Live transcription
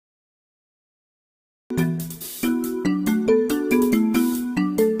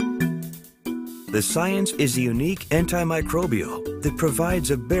The science is a unique antimicrobial that provides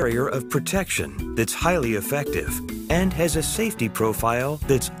a barrier of protection that's highly effective and has a safety profile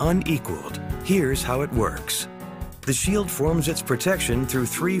that's unequaled. Here's how it works. The shield forms its protection through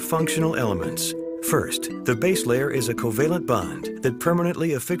three functional elements. First, the base layer is a covalent bond that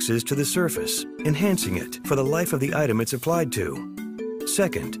permanently affixes to the surface, enhancing it for the life of the item it's applied to.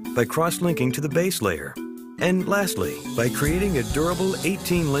 Second, by cross-linking to the base layer. And lastly, by creating a durable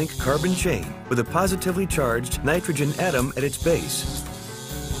 18-link carbon chain with a positively charged nitrogen atom at its base.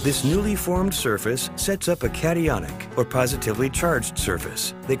 This newly formed surface sets up a cationic or positively charged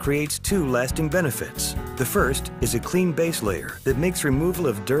surface that creates two lasting benefits. The first is a clean base layer that makes removal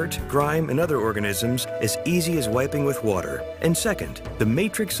of dirt, grime, and other organisms as easy as wiping with water. And second, the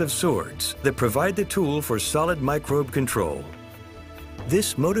matrix of swords that provide the tool for solid microbe control.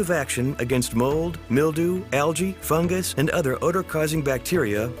 This mode of action against mold, mildew, algae, fungus, and other odor-causing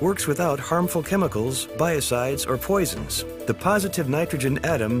bacteria works without harmful chemicals, biocides, or poisons. The positive nitrogen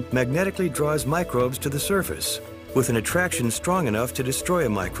atom magnetically draws microbes to the surface with an attraction strong enough to destroy a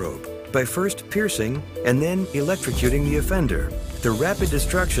microbe by first piercing and then electrocuting the offender. The rapid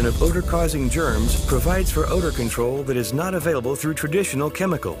destruction of odor-causing germs provides for odor control that is not available through traditional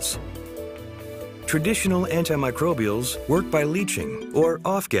chemicals. Traditional antimicrobials work by leaching or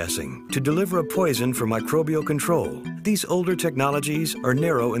off-gassing to deliver a poison for microbial control. These older technologies are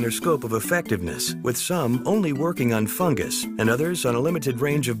narrow in their scope of effectiveness, with some only working on fungus and others on a limited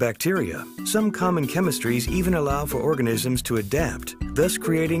range of bacteria. Some common chemistries even allow for organisms to adapt, thus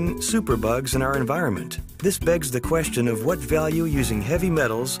creating superbugs in our environment. This begs the question of what value using heavy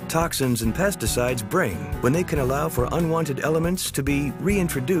metals, toxins, and pesticides bring when they can allow for unwanted elements to be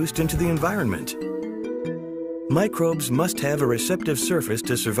reintroduced into the environment. Microbes must have a receptive surface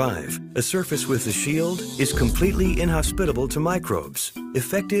to survive. A surface with the shield is completely inhospitable to microbes,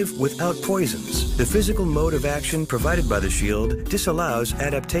 effective without poisons. The physical mode of action provided by the shield disallows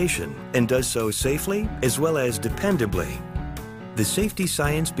adaptation and does so safely as well as dependably. The safety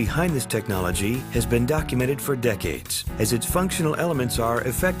science behind this technology has been documented for decades, as its functional elements are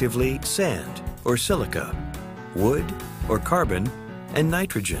effectively sand or silica, wood or carbon, and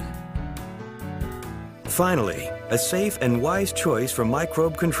nitrogen. Finally, a safe and wise choice for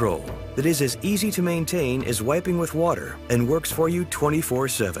microbe control that is as easy to maintain as wiping with water and works for you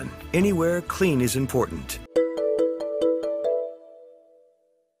 24/7. Anywhere clean is important.